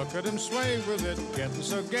 Look at him sway with it, getting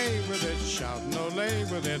so gay with it, shouting Olay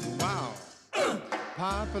with it, wow.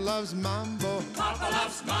 Papa loves mambo. Papa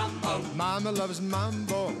loves mambo. Mama loves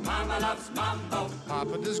mambo. Mama loves mambo.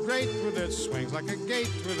 Papa does great with it, swings like a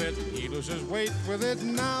gate with it, he loses weight with it.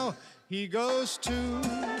 Now he goes to,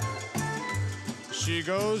 she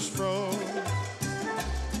goes fro,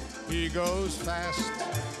 he goes fast,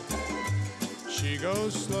 she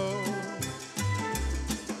goes slow,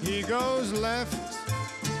 he goes left,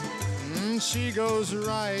 she goes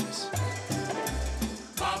right.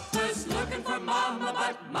 Papa's looking for Mama,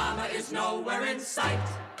 but Mama is nowhere in sight.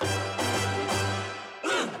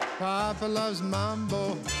 Papa loves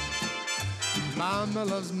mambo. Mama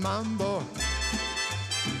loves mambo.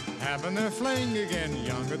 Having their fling again,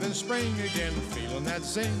 younger than spring again, feeling that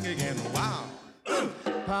zing again, wow.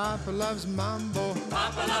 Papa loves mambo.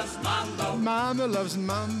 Papa loves mambo. Mama loves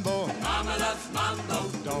mambo. Mama loves mambo.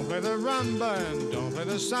 Don't play the rumba and don't play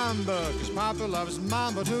the samba, 'cause Papa loves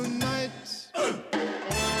mambo tonight.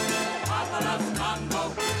 Papa loves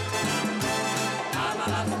mambo. Mama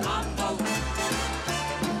loves mambo.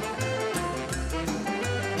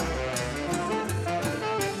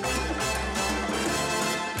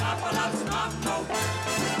 Papa loves mambo.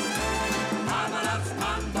 Mama loves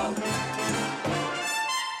mambo.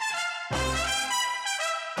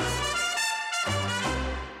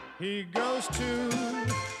 He goes to,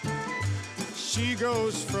 she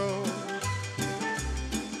goes fro,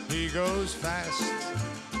 he goes fast,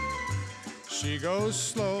 she goes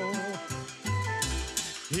slow,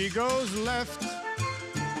 he goes left,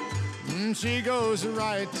 she goes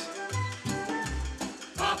right.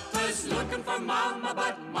 Papa's looking for Mama,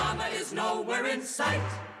 but Mama is nowhere in sight.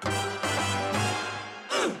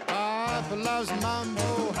 Papa loves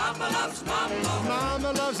mambo. Papa loves mambo.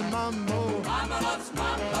 Mama loves mambo. Mama loves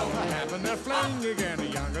mambo. Having their fling again,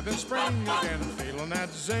 younger than spring again, feeling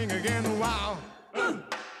that zing again, wow.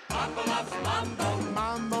 Papa loves mambo.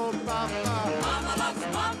 Mambo, papa. Mama loves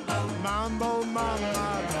mambo. Mambo,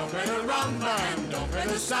 mama. Don't play the rumba and don't play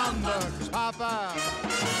the samba, 'cause Papa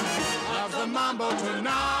loves the mambo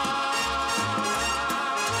tonight.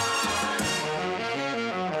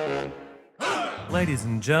 Ladies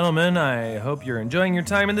and gentlemen, I hope you're enjoying your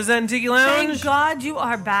time in the Zen Tiki Lounge. Thank God you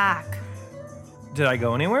are back. Did I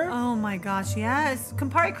go anywhere? Oh my gosh, yes.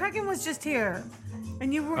 Campari Kraken was just here.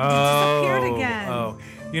 And you disappeared again. Oh,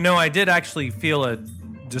 you know, I did actually feel a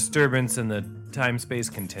disturbance in the time-space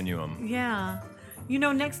continuum. Yeah. You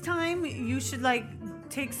know, next time you should like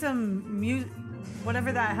take some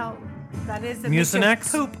whatever that hell that is. That makes you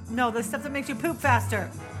Mucinex? poop. No, the stuff that makes you poop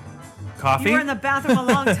faster. Coffee? You were in the bathroom a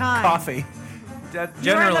long time. Coffee. You were in the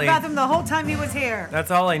Generally, bathroom the whole time he was here.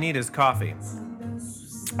 that's all I need is coffee.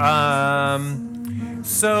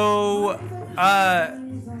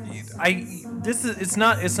 It's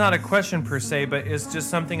not a question per se, but it's just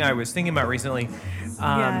something I was thinking about recently,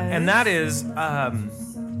 and that is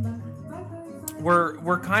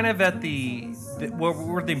we're kind of at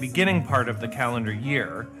we're the beginning part of the calendar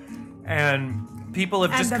year, and people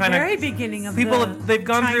have At just the kind very of beginning of they've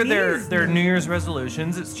gone through Chinese their New New Year's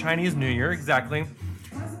resolutions. It's Chinese New Year, exactly.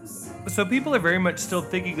 So people are very much still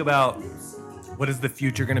thinking about what is the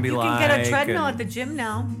future going to be You like. can get a treadmill and- at the gym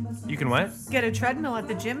now. You can what? Get a treadmill at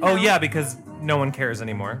the gym Oh now. yeah, because no one cares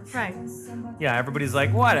anymore. Right. Yeah, everybody's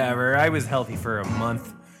like, whatever. I was healthy for a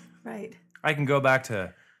month. Right. I can go back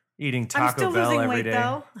to eating I'm Taco still Bell losing every weight day.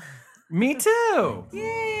 though. Me too.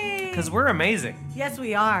 Yay. Because we're amazing. Yes,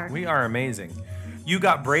 we are. We are amazing. You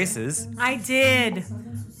got braces. I did.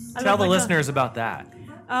 I Tell look the like listeners about that.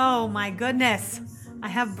 Oh my goodness. I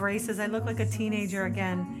have braces. I look like a teenager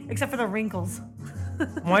again, except for the wrinkles.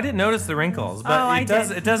 Well, I didn't notice the wrinkles, but Oh, I did.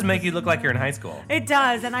 it does make you look like you're in high school. It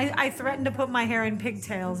does, and I threaten to put my hair in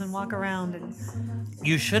pigtails and walk around. And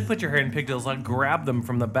You should put your hair in pigtails, like grab them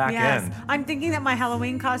from the back yes, end. I'm thinking that my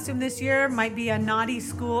Halloween costume this year might be a naughty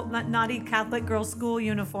Catholic girl school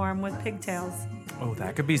uniform with pigtails. Oh,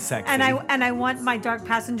 that could be sexy. And I want my dark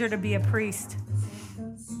passenger to be a priest.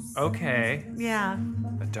 Okay. Yeah.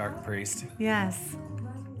 A dark priest. Yes.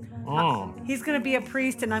 Oh. He's gonna be a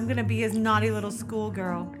priest, and I'm gonna be his naughty little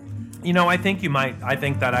schoolgirl. You know, I think you might. I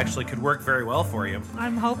think that actually could work very well for you.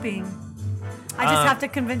 I'm hoping. I just have to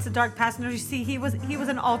convince the dark passenger. You see, he was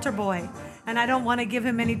an altar boy, and I don't want to give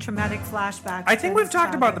him any traumatic flashbacks. I think to we've his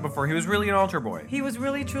talked about that childhood. before. He was really an altar boy. He was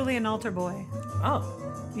really, truly an altar boy. Oh.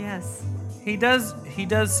 Yes. He does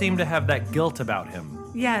seem to have that guilt about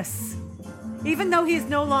him. Yes. Even though he's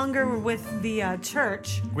no longer with the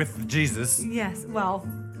church. With Jesus. Yes. Well,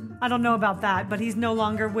 I don't know about that, but he's no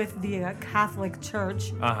longer with the Catholic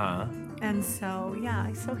Church. Uh-huh. And so,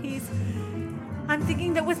 yeah, so I'm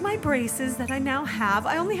thinking that with my braces that I now have,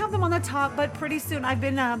 I only have them on the top, but pretty soon I've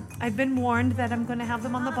been warned that I'm going to have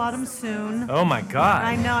them on the bottom soon. Oh my God.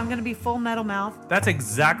 I know, I'm going to be full metal mouth. That's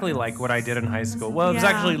exactly like what I did in high school. Well, it was Yeah.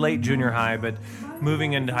 actually late junior high, but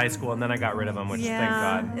moving into high school, and then I got rid of them, which thank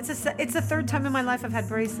God. It's the third time in my life I've had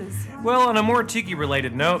braces. Well, on a more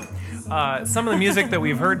tiki-related note, some of the music that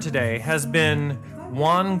we've heard today has been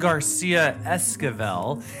Juan Garcia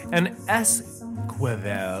Esquivel. And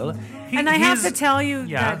Esquivel... And I have to tell you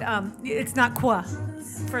Yeah. that it's not Qua,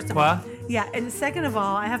 first of Qua? all. Yeah, and second of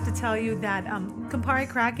all, I have to tell you that Campari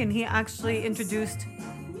Kraken, he actually introduced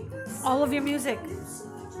all of your music.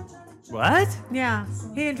 What? Yeah,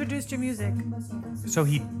 he introduced your music. So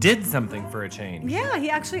he did something for a change. Yeah, he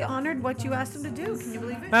actually honored what you asked him to do. Can you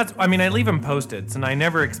believe it? I leave him post-its, and I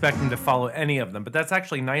never expect him to follow any of them, but that's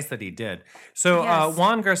actually nice that he did. So Yes.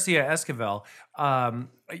 Juan Garcia Esquivel,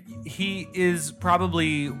 he is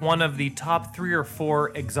probably one of the top 3 or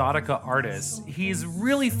 4 exotica artists. He's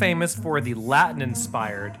really famous for the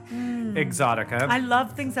Latin-inspired exotica. I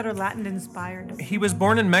love things that are Latin inspired. He was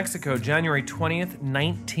born in Mexico, January 20th,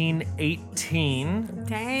 1918.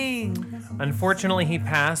 Dang. Unfortunately, he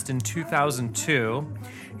passed in 2002.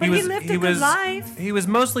 But he lived a good life. He was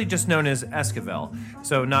mostly just known as Esquivel,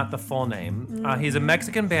 so not the full name. He's a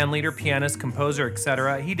Mexican bandleader, pianist, composer,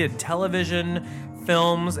 etc. He did television,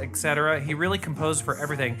 films, etc. He really composed for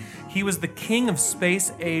everything. He was the king of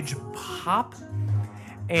space-age pop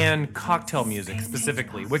and cocktail music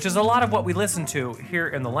specifically, which is a lot of what we listen to here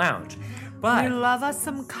in the lounge. But We love us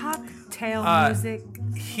some cocktail music.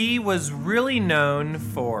 he was really known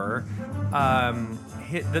for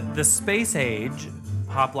the space age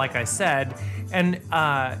pop, like I said, and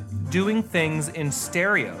doing things in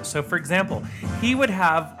stereo. So, for example, he would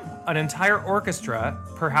have an entire orchestra,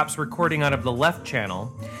 perhaps recording out of the left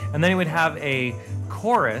channel, and then he would have a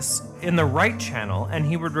chorus in the right channel, and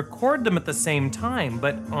he would record them at the same time,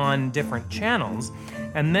 but on different channels.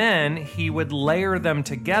 And then he would layer them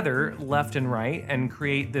together, left and right, and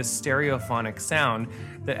create this stereophonic sound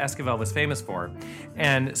that Esquivel was famous for.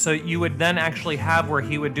 And so you would then actually have where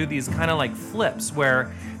he would do these kind of like flips,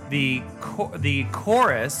 where the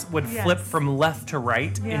chorus would flip Yes. from left to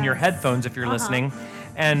right in your Yes. headphones if you're listening,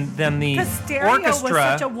 and then the Because stereo orchestra. was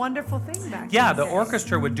such a wonderful thing back Yeah, in the day.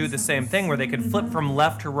 orchestra would do the same thing where they could flip from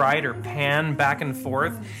left to right or pan back and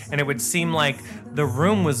forth, and it would seem like the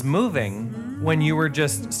room was moving when you were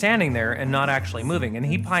just standing there and not actually moving. And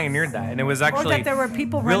he pioneered that, and it was Or actually that there were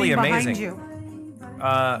people really running amazing. behind you.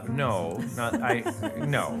 No, not I.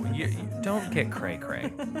 No, you don't get cray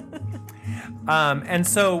cray. And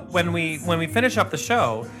so when we finish up the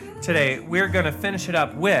show today, we're gonna finish it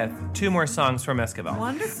up with 2 more songs from Esquivel.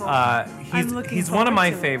 Wonderful. He's looking he's one of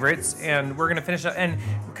my forward to it. favorites, and we're gonna finish up, and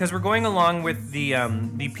because we're going along with the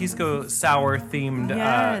pisco sour themed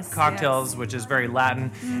Yes, cocktails, yes. which is very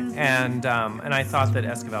Latin, and I thought that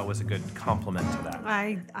Esquivel was a good complement to that.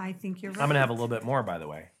 I think you're right. I'm gonna have a little bit more, by the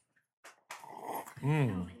way.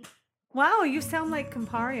 Wow, you sound like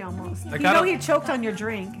Campari almost. You got know a- he choked on your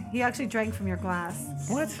drink. He actually drank from your glass.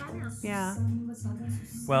 What? Yeah.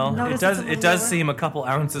 Well, Notice it does it's a it little does lower? seem a couple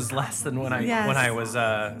ounces less than when I Yes. when I was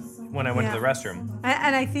when I went Yeah. to the restroom.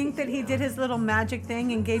 And I think that he did his little magic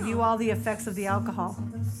thing and gave you all the effects of the alcohol.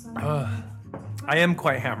 I am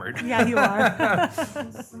quite hammered. Yeah, you are.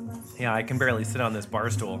 Yeah, I can barely sit on this bar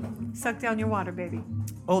stool. Suck down your water, baby.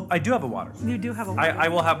 Oh, I do have a water. You do have a water. I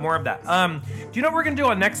will have more of that. Do you know what we're gonna do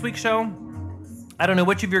on next week's show? I don't know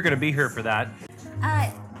which of you are gonna be here for that.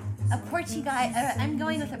 A Portuguese guy. I'm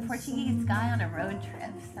going with a Portuguese guy on a road trip.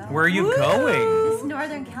 So Where are you going? This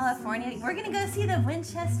Northern California. We're gonna go see the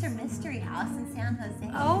Winchester Mystery House in San Jose.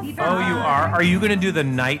 Oh, Have you fun. Oh, been you there? are? Are you gonna do the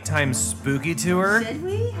nighttime spooky tour? Should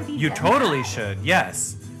we? Have You done totally that? should,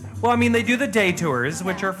 yes. Well, I mean, they do the day tours,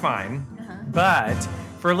 which are fine, but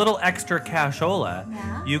for a little extra cashola,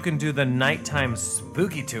 Yeah. you can do the nighttime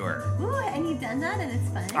spooky tour. Ooh, and you've done that, and it's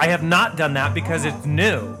fun. I have not done that because it's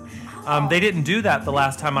new. They didn't do that the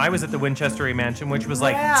last time I was at the Winchester Mansion, which was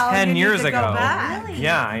like Well, 10 you need years to go ago. back. Really?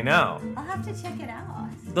 Yeah, I know. I'll have to check it out.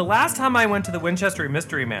 The last time I went to the Winchester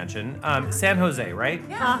Mystery Mansion, San Jose, right?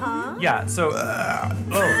 Uh-huh. Yeah, so wow.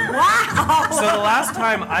 So the last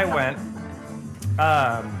time I went,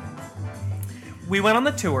 we went on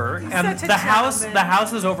the tour, and Such a the house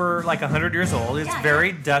gentleman. is over like 100 years old. It's Yeah.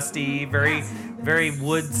 very dusty, very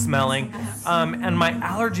wood smelling, and my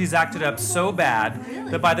allergies acted up so bad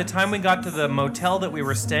that by the time we got to the motel that we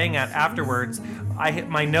were staying at afterwards,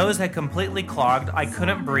 my nose had completely clogged. I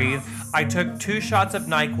couldn't breathe. I took 2 shots of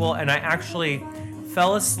NyQuil, and I actually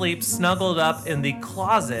fell asleep snuggled up in the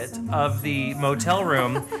closet of the motel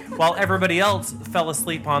room while everybody else fell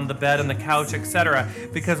asleep on the bed and the couch, etc.,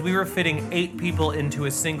 because we were fitting 8 people into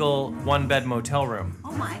a single one-bed motel room.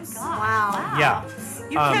 Oh my god. Wow. Yeah.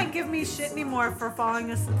 You can't give me shit anymore for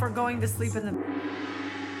going to sleep in the.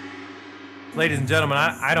 Ladies and gentlemen,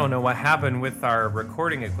 I don't know what happened with our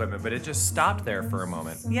recording equipment, but it just stopped there for a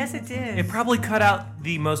moment. Yes, it did. It probably cut out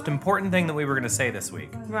the most important thing that we were going to say this week.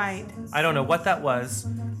 Right. I don't know what that was.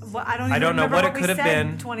 Well, I don't know remember what it we could have said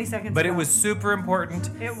been, 20 seconds but it ago. was super important.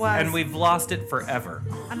 It was. And we've lost it forever.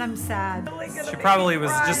 And I'm sad. She probably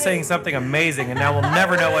was just saying something amazing, and now we'll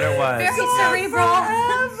never know what it was. Very cerebral.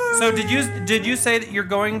 So did you say that you're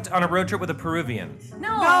going on a road trip with a Peruvian?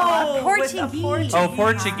 No, No, with a Portuguese. Portuguese. Oh,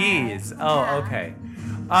 Portuguese. Oh, okay.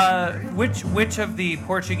 Which of the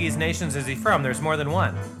Portuguese nations is he from? There's more than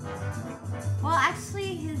one. Well,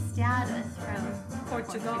 actually, his dad was from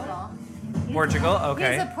Portugal. Portugal,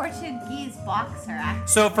 okay. He's a Portuguese boxer, actually.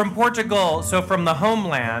 So from Portugal, so from the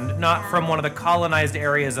homeland, not from one of the colonized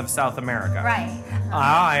areas of South America. Right.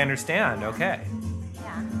 Ah, I understand. Okay.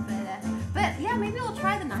 Yeah, but yeah, maybe we'll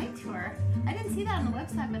try the night tour. I didn't see that on the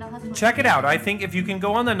website, but I'll have to Check it out. I think if you can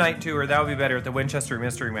go on the night tour, that would be better at the Winchester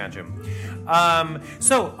Mystery Mansion.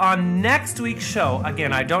 So on next week's show,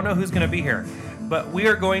 again, I don't know who's going to be here, but we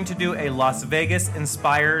are going to do a Las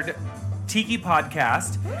Vegas-inspired Tiki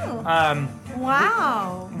podcast.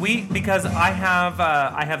 Wow. Because I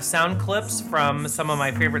have sound clips from some of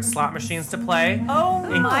my favorite slot machines to play, Oh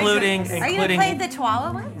my including goodness. Are you gonna play the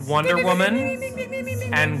Chihuahua one? Wonder Woman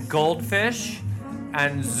and Goldfish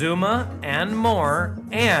and Zuma and more,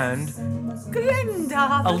 and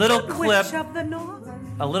Glinda, A little the clip. Witch of the North.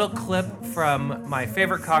 a little clip from my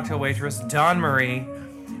favorite cocktail waitress, Dawn Marie,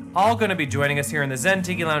 all going to be joining us here in the Zen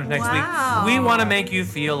Tiki Lounge next Wow. week. We want to make you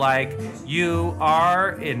feel like you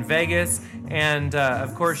are in Vegas, and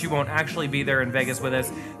of course you won't actually be there in Vegas with us,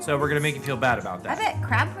 so we're going to make you feel bad about I that. bet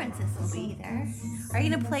Crab Princess will be there. Are you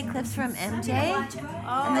gonna play clips from MJ and the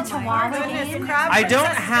my Chihuahua goodness, game? Crab I don't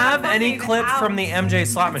Princess have got any fucking clips from the MJ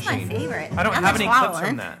slot That's my machine. favorite. I don't And have the any Chihuahua clips from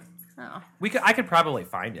one. that. Oh. I could probably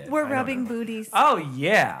find it. We're I don't rubbing know. booties. Oh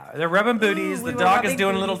yeah, they're rubbing booties. we The were dog is rubbing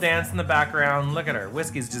doing a little booties. dance in the background. Look at her.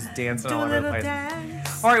 Whiskey's just dancing Do all a over the little place.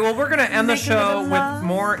 dance. All right, well, we're going to end the Make a show little with love.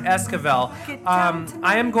 more Esquivel. Get down tonight.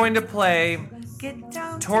 I am going to play Get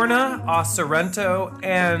down Torna, tonight. a Sorrento,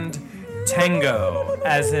 and Tango,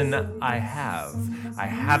 as in I have. I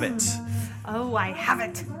have it. Oh, I have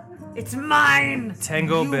it. It's mine.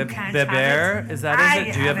 Tango You can't Beber, have it. is that I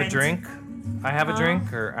it? Do you have a have it. drink? I have a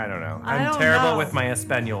drink, or I don't know. I I'm don't terrible know. with my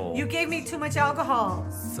Espanol. You gave me too much alcohol.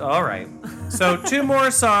 All right. So 2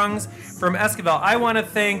 more songs from Esquivel. I want to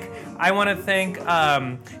thank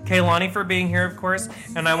Kaylani for being here, of course,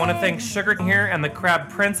 and I want to thank Sugar here and the Crab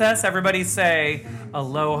Princess. Everybody say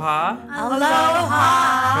aloha.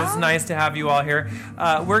 Aloha. It was nice to have you all here.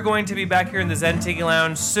 We're going to be back here in the Zen Tiki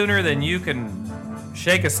Lounge sooner than you can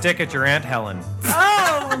shake a stick at your Aunt Helen.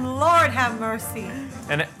 Oh, Lord have mercy.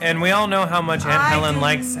 And we all know how much Aunt I Helen do-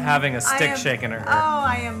 likes having a I stick am- shaken at her. Oh,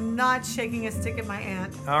 I am not shaking a stick at my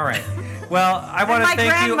aunt. All right. Well, I want to my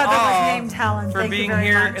thank you grandmother was all named Helen. for Thank you being very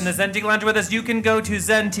here much. in the Zen Tiki Lounge with us. You can go to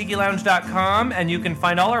zentikilounge.com and you can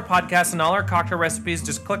find all our podcasts and all our cocktail recipes.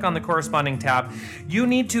 Just click on the corresponding tab. You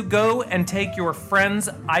need to go and take your friend's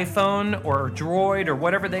iPhone or Droid or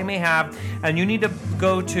whatever they may have, and you need to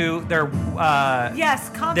go to their Yes,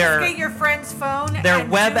 confiscate their- your friend's phone. their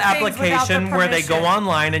and web do things without their application where they go permission.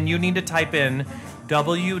 online, and you need to type in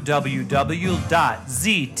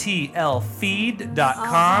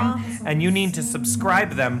www.ztlfeed.com and you need to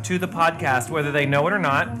subscribe them to the podcast whether they know it or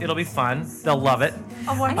not. It'll be fun. They'll love it.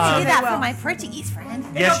 Oh, well, I need to do they that will. for my Portuguese friend.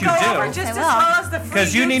 Yes, It'll you go do. over just I as will. well as the free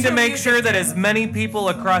Because you need to YouTube make music. sure that as many people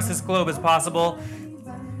across this globe as possible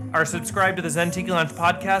are subscribed to the Zen Tiki Lounge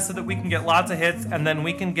podcast so that we can get lots of hits and then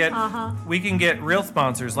we can get real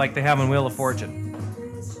sponsors like they have in Wheel of Fortune.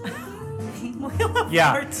 Wheel of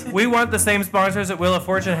Yeah, Fortune. we want the same sponsors that Wheel of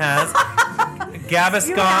Fortune has. You have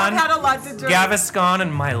Gaviscon, had a lot to drink. Gaviscon,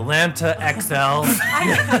 and Mylanta XL.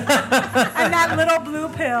 And that little blue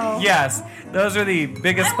pill. Yes, those are the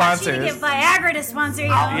biggest I want you to sponsors. get Viagra to sponsor you.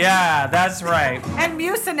 Yeah, that's right. And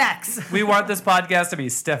Mucinex. We want this podcast to be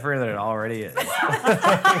stiffer than it already is. All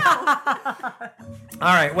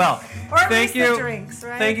right, well, Or at thank least the you. drinks,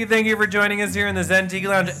 right? Thank you for joining us here in the Zen Tiki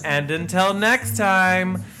Lounge. And until next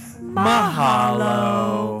time,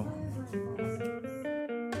 mahalo.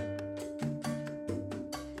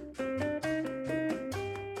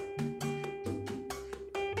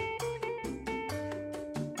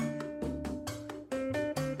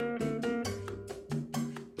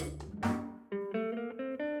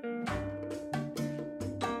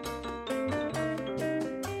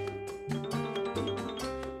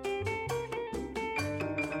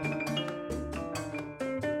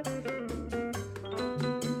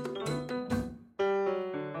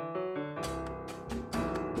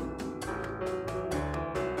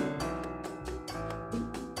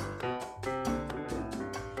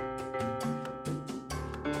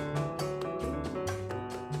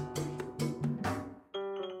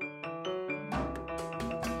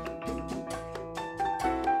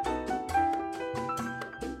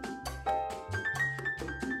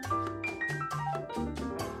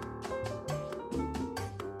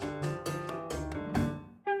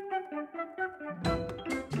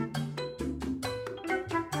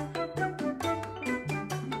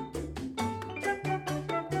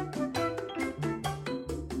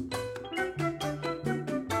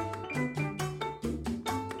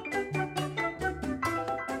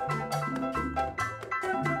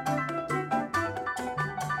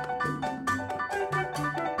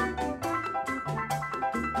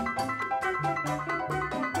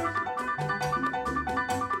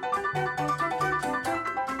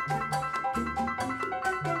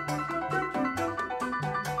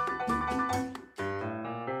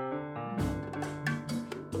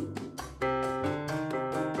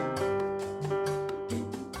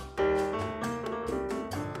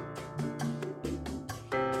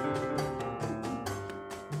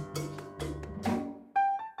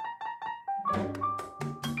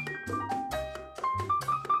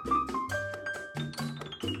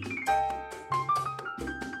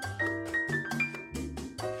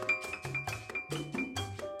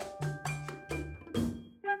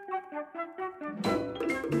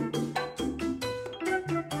 mambo.